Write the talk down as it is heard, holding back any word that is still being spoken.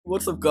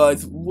What's up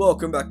guys,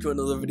 welcome back to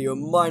another video.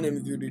 My name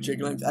is Voodoo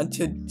Chicken Limes and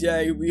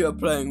today we are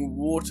playing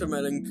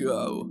Watermelon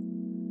Go.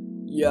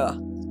 Yeah.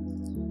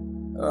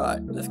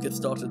 Alright, let's get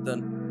started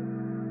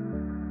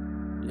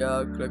then.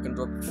 Yeah, click and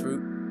drop the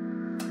fruit.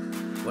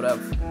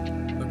 Whatever.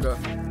 Okay.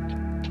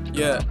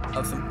 Yeah,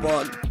 have some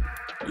fun.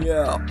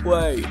 Yeah,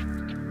 play.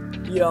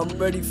 Yeah, I'm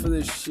ready for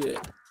this shit.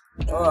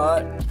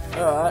 Alright.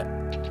 Alright.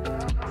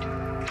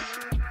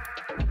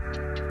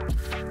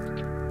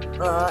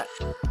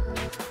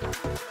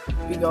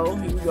 Here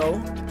we go.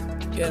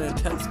 Getting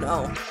intense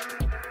now.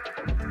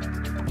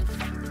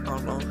 Oh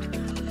no.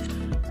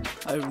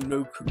 I have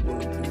no clue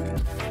what I'm doing.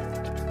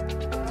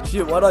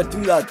 Shit, why'd I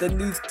do that? Then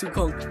these two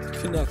can't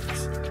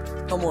connect.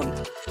 Come on.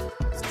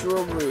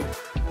 Strawberry.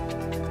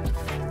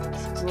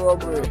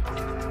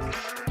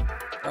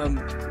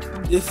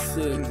 This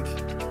thing.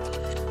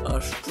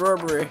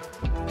 Strawberry.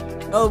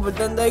 No, but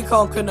then they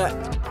can't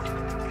connect.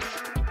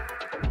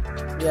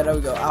 Yeah, there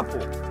we go.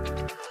 Apple.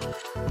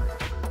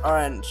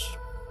 Orange.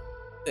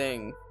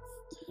 Thing.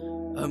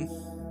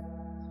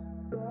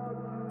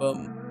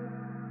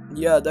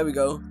 Yeah, there we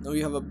go. Now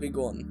we have a big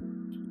one.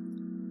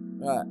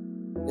 Right.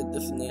 Get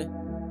this in there.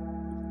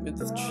 Get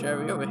this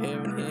cherry over here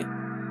and here.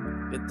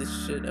 Get this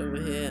shit over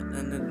here.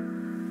 And then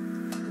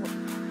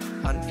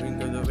tangerine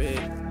goes over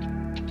here.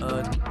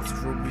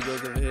 Strawberry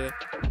goes over here.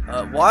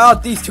 Why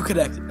aren't these two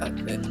connected?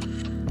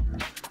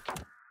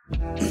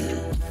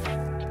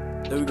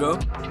 There we go.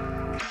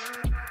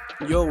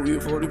 Yo,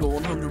 we've already got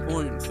 100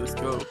 points. Let's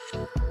go.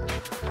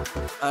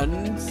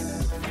 And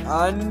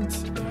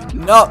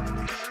no.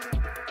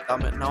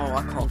 Damn it! No,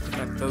 I can't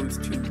connect those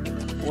two.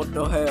 What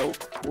the hell?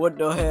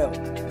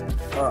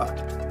 Alright.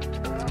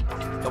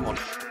 Come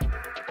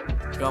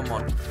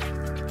on.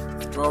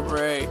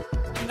 Strawberry.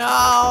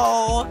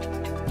 No.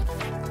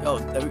 Yo,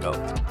 there we go.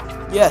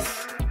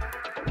 Yes.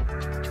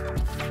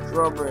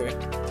 Strawberry.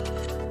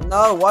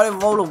 No, why did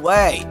it roll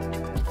away?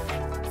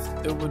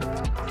 Stupid.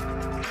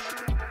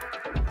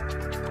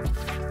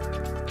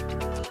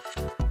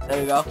 There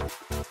we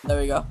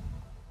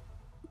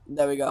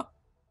go.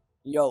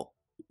 Yo.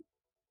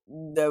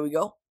 There we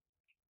go.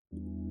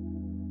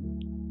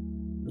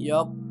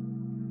 Yup.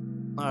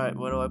 Alright,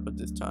 where do I put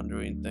this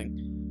tangerine thing?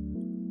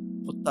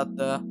 Put that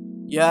there.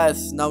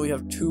 Yes, now we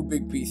have two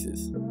big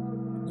pieces.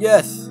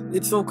 Yes,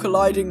 it's all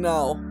colliding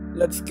now.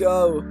 Let's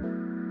go.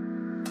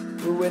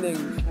 We're winning.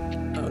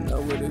 Oh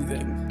no, we're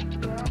losing.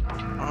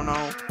 Oh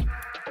no.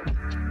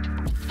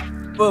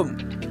 Boom.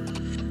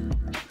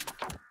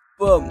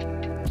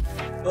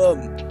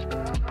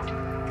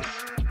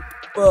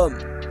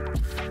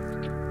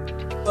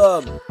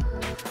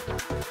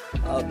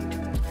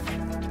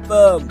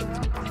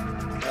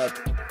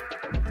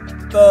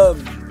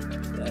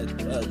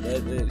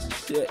 That is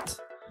shit.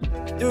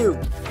 Dude,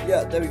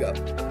 yeah, there we go.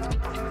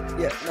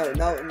 Yeah,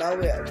 now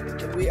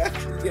we're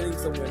actually getting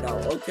somewhere now.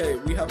 Okay,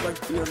 we have like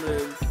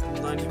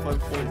 395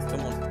 points.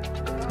 Come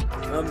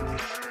on.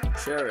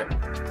 Share it.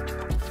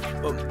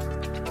 Boom.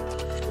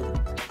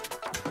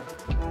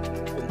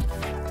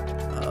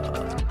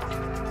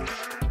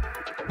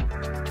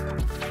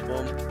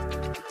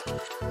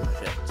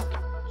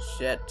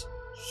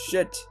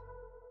 Shit.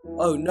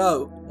 Oh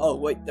no. Oh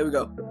wait, there we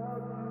go.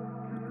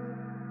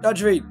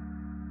 Tangerine.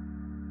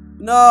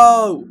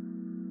 No.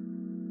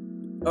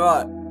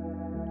 Alright.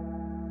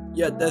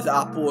 Yeah, there's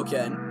apple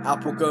again.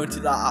 Apple going to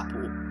that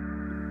apple.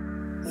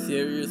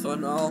 Serious or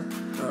no?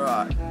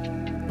 Alright.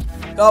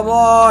 Come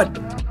on.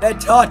 They're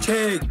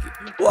touching.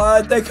 Why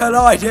aren't they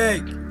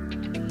colliding?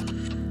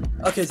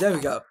 Okay, there we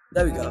go.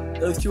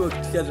 Those two are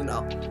together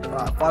now.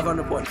 Alright,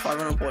 500 points.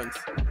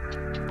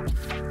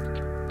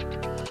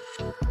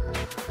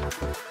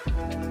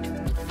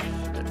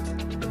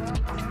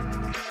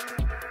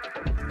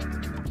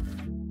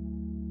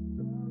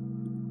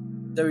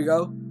 There we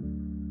go.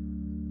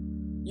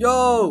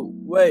 Yo,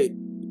 wait.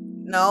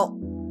 No,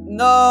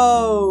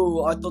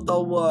 I thought that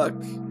would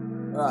work.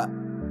 Alright.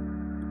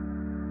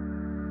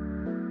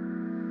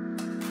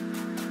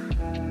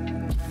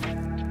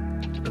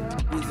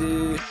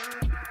 Easy.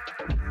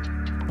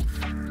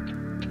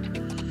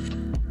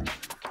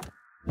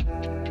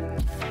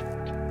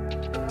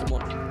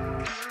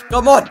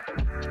 Come on.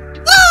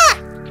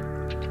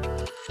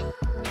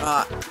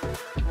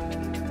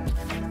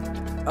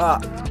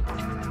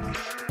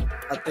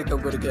 I think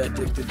I'm gonna get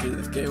addicted to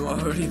this game, I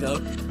already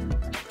know.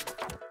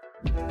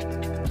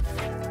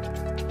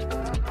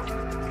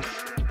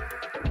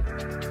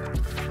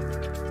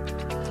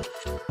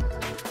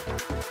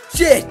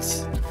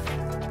 Shit!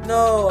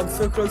 No, I'm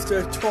so close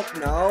to the top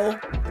now.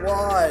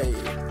 Why?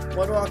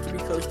 Why do I have to be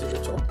close to the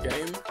top,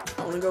 game?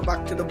 I wanna go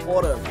back to the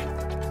bottom.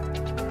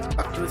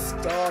 Back to the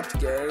start,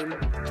 game.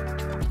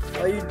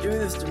 Why you do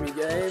this to me,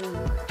 game?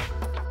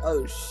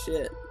 Oh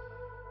shit.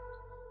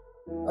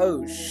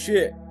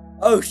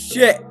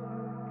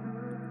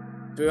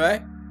 Do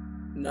I?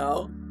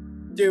 No.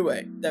 Do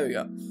I? There we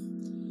go.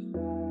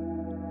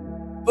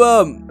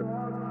 Boom.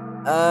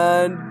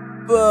 And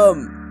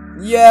boom.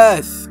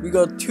 Yes, we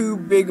got two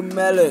big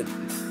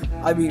melons.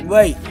 I mean,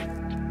 wait.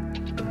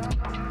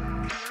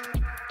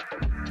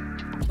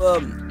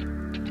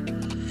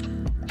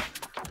 them.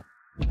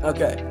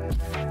 Okay.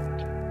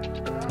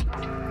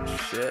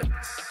 Shit.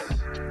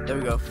 There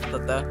we go. Put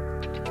that there.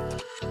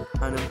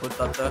 And then put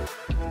that there.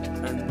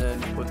 And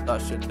then put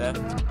that shit there.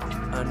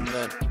 And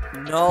then...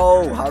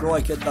 No! How do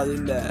I get that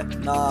in there?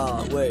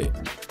 Nah, wait.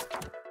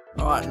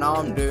 Alright, now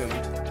I'm doomed.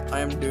 I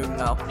am doomed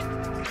now.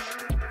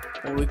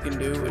 All we can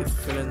do is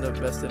fill in the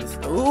rest of this.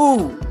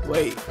 Ooh!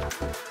 Wait.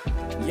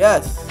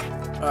 Yes!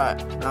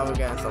 Alright, now we're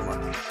getting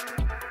somewhere.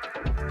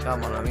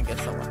 Come on, let me get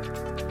somewhere.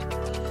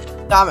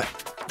 Damn it!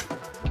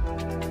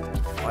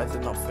 Why is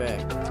it not fair?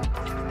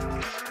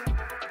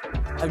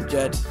 I'm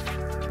dead.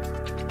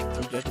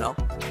 I'm dead now.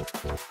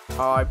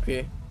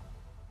 R.I.P.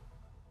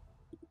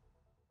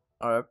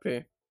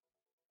 R.I.P.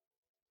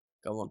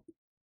 Come on.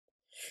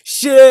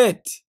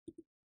 Shit!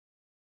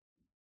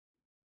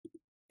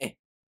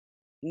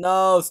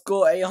 No,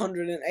 score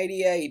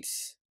 888.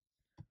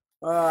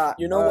 Alright,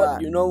 you know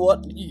what? You know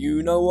what?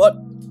 You know what?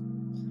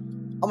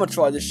 I'm gonna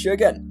try this shit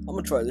again. I'm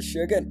gonna try this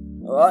shit again.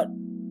 Alright?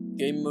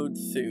 Game mode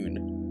soon.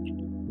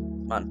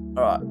 Man,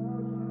 alright.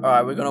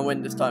 Alright, we're gonna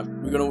win this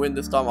time. We're gonna win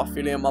this time. I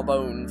feel it in my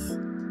bones.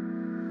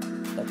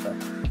 That's there.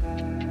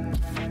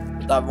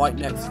 Put that right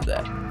next to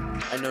there.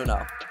 I know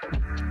now.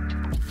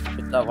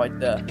 Put that right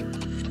there.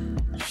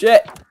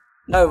 Shit!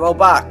 No, roll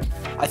back.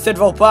 I said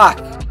roll back.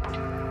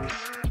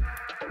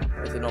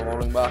 Why is it not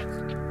rolling back?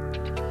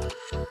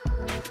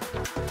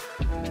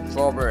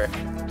 Strawberry.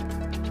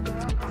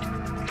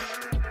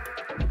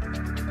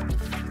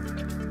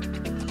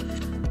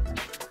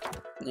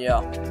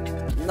 Yeah.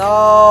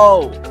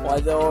 No! Why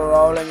is it all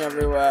rolling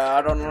everywhere?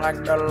 I don't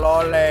like the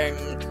lolling.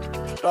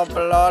 Stop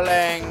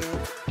lolling.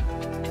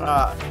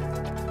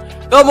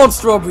 Come on,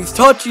 strawberries,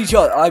 touch each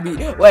other. I mean,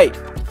 wait.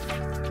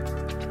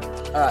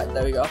 Alright,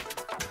 there we go.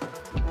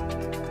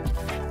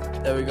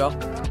 There we go.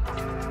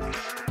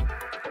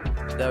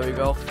 There we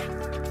go.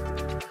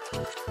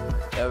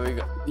 There we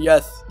go.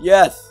 Yes,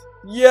 yes,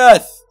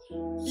 yes,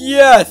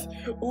 yes.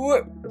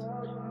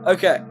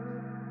 Okay.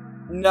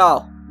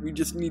 Now, we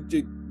just need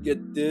to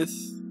get this.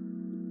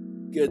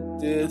 Get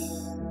this.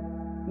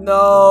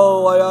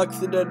 No, I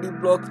accidentally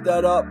blocked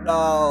that up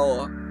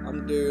now.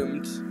 I'm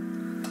doomed.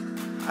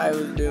 I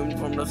was doomed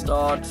from the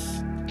start.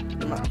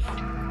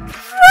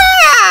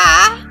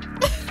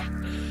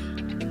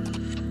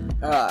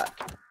 Alright.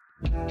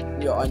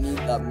 Yo, I need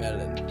that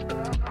melon.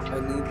 I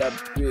need that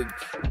big,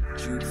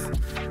 juicy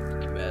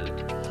melon.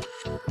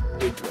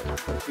 Big one.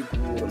 A big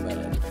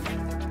watermelon.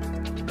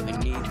 I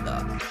need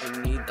that. I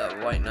need that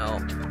right now.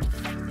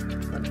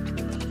 I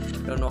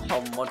don't know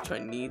how much I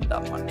need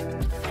that one.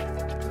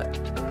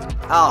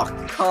 Ah,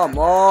 come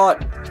on!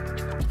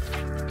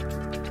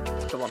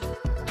 Come on.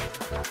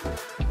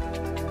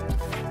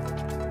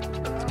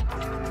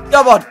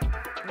 Come on!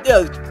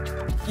 Yes!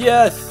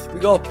 Yes! We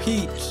got a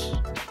peach!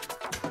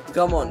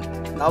 Come on.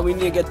 Now we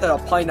need to get to the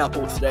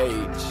pineapple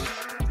stage.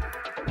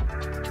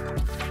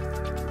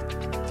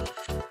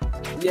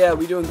 Yeah,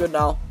 we're doing good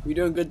now. We're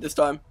doing good this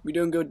time. We're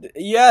doing good.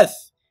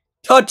 Yes!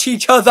 Touch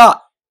each other!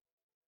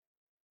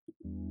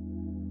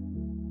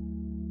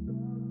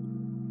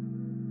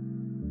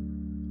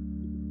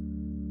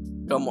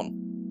 Come on.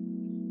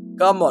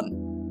 Come on.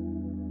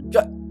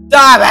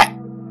 Damn it!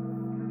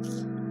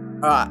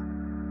 Alright.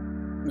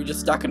 We're just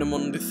stacking them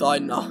on this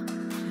side now.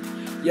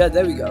 Yeah,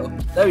 there we go.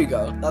 There we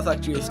go. That's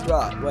actually a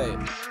strat. Wait.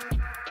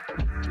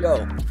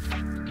 Yo.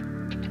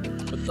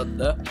 Put that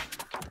there.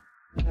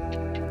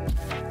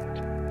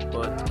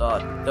 Put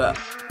that there.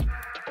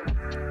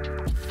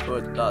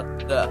 Put that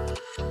there.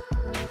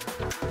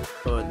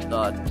 Put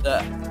that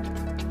there.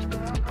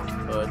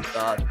 Put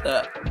that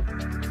there.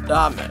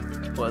 Damn it.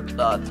 Put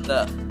that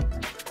there.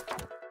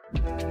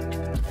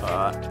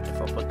 Alright,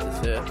 if I put this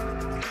here.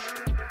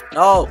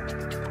 No!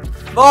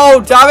 No,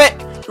 damn it!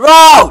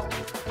 Roll!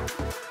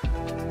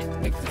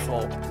 Make this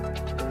roll.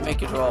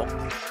 Make it roll.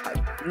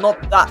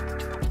 Not that.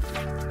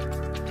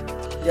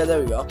 Yeah,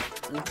 there we go.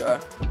 Okay.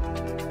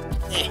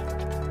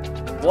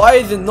 Why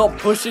is it not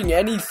pushing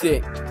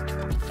anything?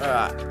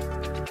 Alright.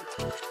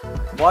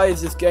 Why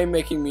is this game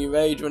making me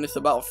rage when it's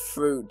about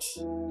fruit?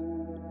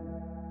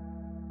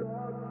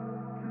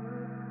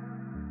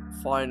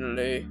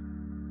 Finally.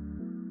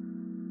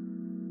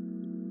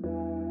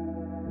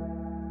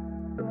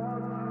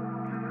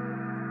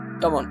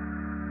 Come on.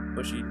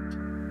 Push it.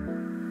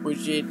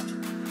 Push it.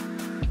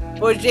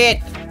 Push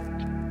it!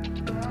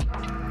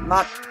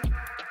 Not.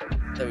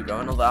 There we go,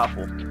 another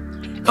apple.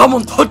 Come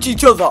on, touch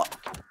each other!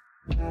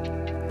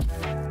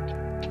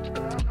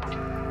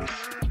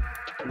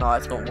 Nah,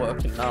 it's not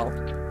working now.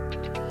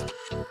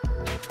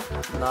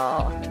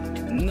 Nah.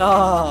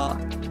 Nah.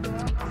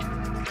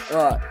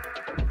 Right.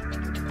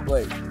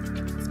 Wait.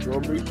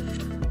 Strawberry.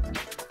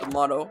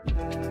 Tomato.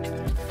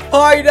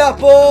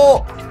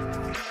 Pineapple!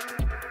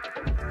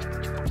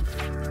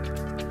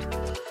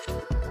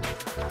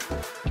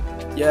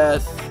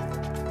 Yes.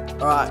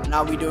 Alright,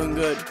 now we doing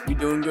good. We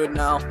doing good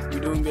now. We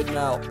doing good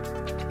now.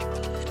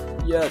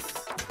 Yes.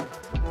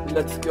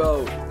 Let's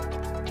go.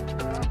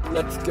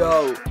 Let's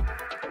go.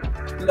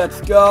 Let's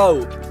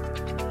go.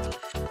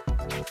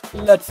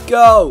 Let's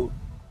go.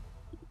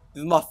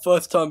 This is my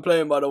first time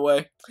playing, by the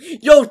way.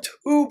 Yo,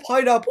 2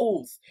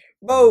 pineapples.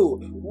 Bro,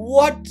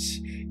 what?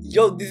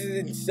 Yo, this is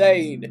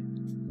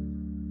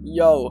insane.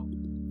 Yo.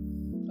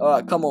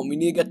 Alright, come on. We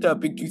need to get to a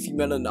big juicy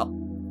melon now.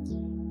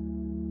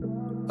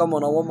 Come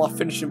on, I want my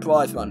finishing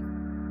prize, man.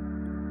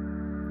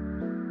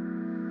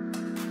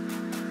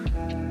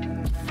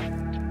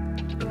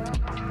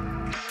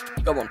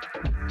 Come on.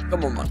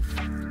 Come on, man.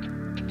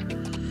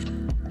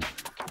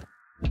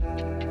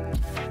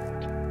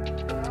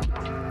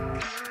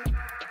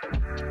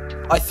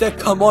 I said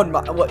come on,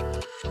 man. What?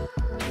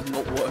 This is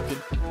not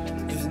working.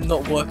 This is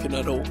not working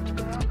at all.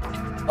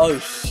 Oh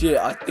shit,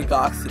 I think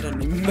I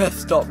accidentally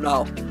messed up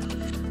now.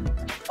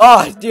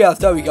 Ah, yes,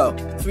 there we go.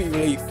 Sweet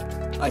relief,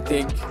 I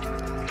think.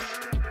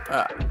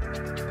 Alright.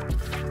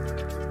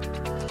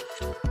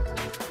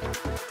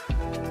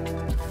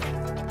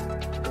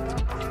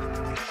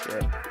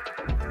 Shit.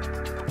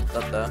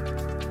 That there.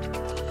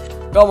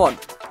 Come on.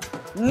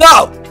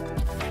 No!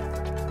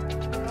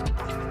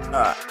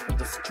 Alright,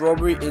 the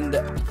strawberry in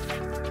there.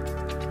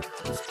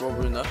 The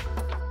strawberry in there.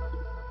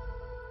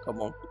 Come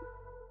on.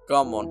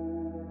 Come on.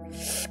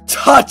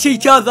 Touch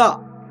each other!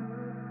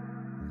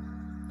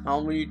 How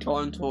many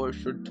times I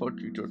should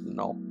touch each other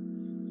now?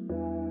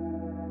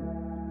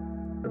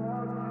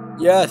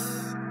 Yes!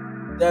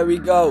 There we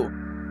go!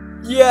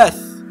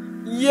 Yes!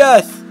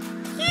 Yes!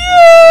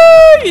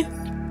 Yay!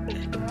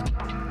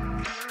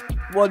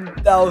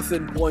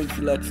 1,000 points,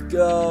 let's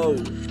go!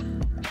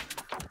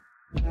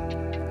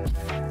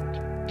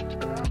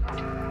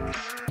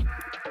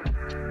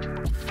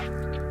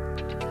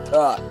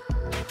 Alright.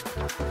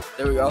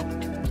 There we go.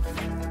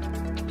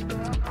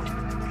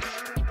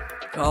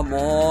 Come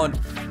on.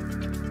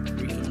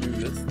 We can do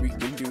this. We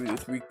can do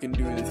this. We can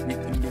do this. We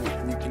can do it.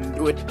 We can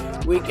do it.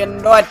 We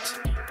can do it.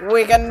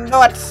 We can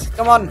do it.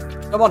 Come on.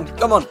 Come on.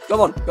 Come on.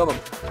 Come on. Come on.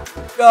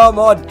 Come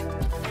on.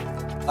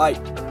 Aye.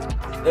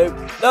 No.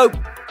 No.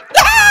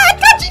 Ah!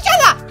 Touch each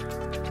other.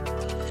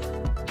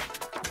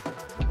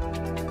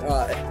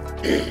 Alright.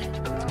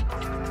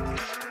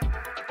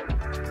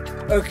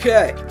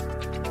 Okay.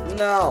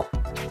 Now,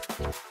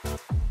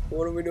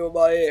 what do we do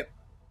about here?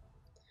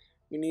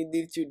 We need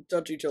these two to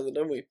touch each other,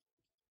 don't we?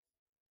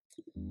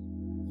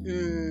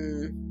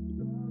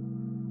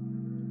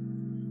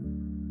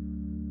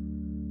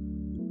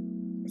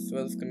 I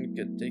swear it's gonna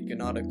get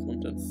taken out of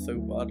content so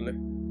badly.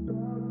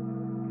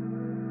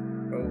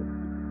 Oh.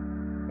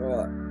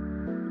 Alright.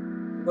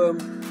 Boom,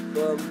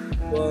 boom,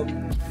 boom,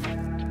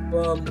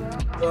 boom,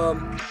 boom,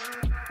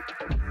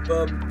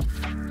 boom,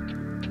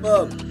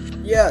 boom.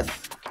 Yes!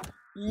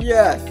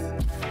 Yes!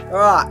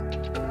 Alright.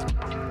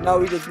 Now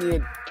we just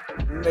need to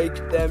make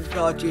them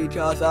touch each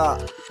other.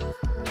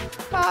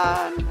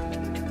 And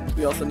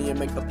we also need to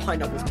make the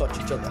pineapples touch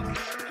each other.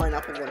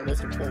 Pineapples are the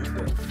most important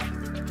thing.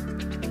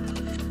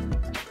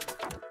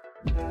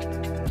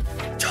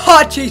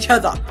 Touch each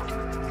other!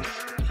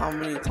 How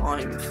many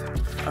times?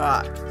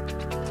 Alright.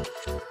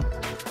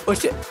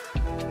 Push it.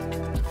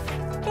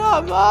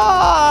 Come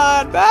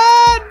on,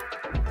 man!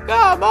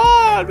 Come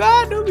on,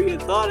 man! Don't be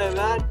solid,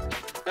 man!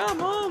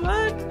 Come on,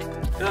 man!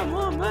 Come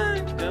on,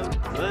 man! Come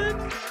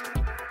on!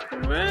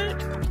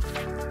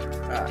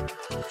 Alright.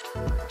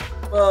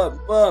 Boom,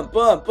 boom,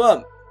 boom,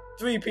 boom!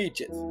 3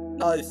 peaches.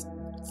 Nice.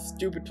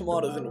 Stupid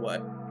tomatoes in the way.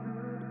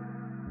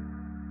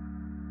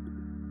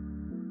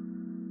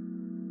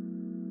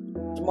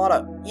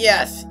 Tomato.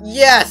 Yes!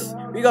 Yes!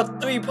 We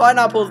got 3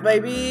 pineapples,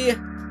 baby!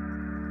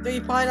 3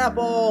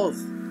 pineapples!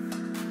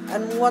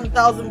 And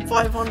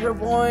 1,500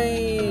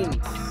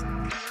 points!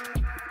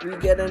 We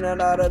getting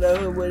it out of the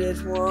hood with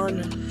this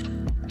one.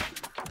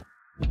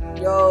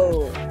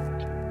 Yo!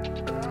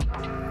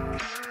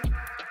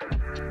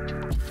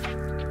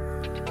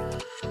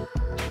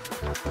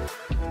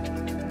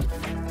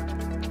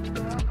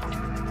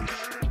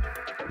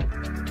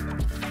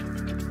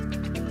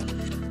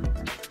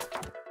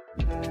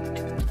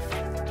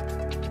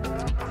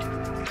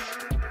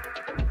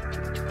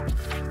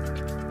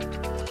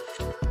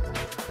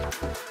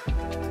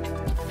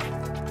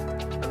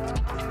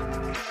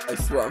 I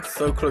swear I'm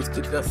so close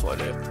to death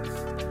right here.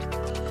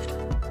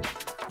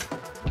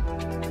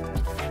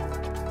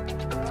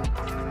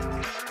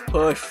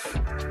 Push.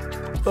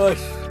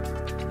 Push.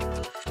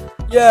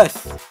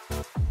 Yes!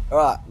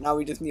 Alright, now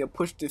we just need to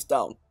push this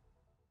down.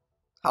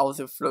 How is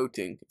it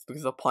floating? It's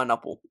because of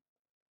pineapple.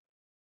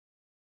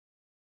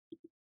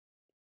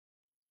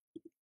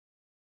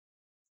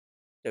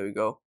 There we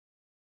go.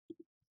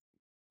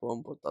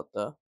 Boom, put that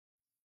there.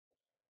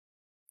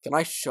 Can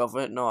I shove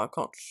it? No, I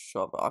can't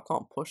shove it. I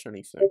can't push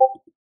anything.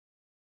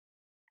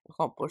 I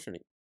can't push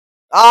anything.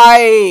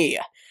 Aye!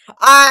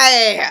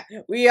 Aye!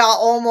 We are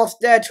almost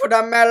there to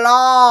the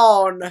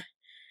melon!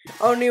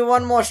 Only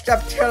one more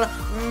step till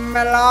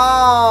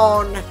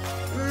melon!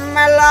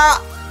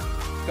 Melon!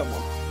 Come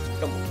on.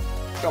 Come on.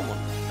 Come on.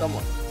 Come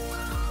on.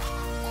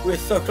 We're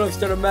so close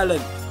to the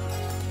melon.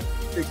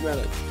 Big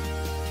melon.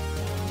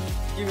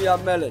 Give me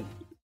that melon.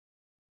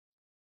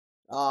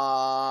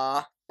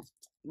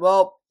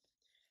 Well,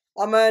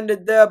 I'm gonna end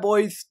it there,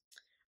 boys.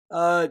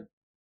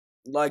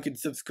 like and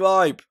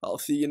subscribe. I'll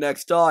see you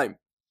next time.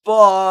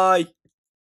 Bye!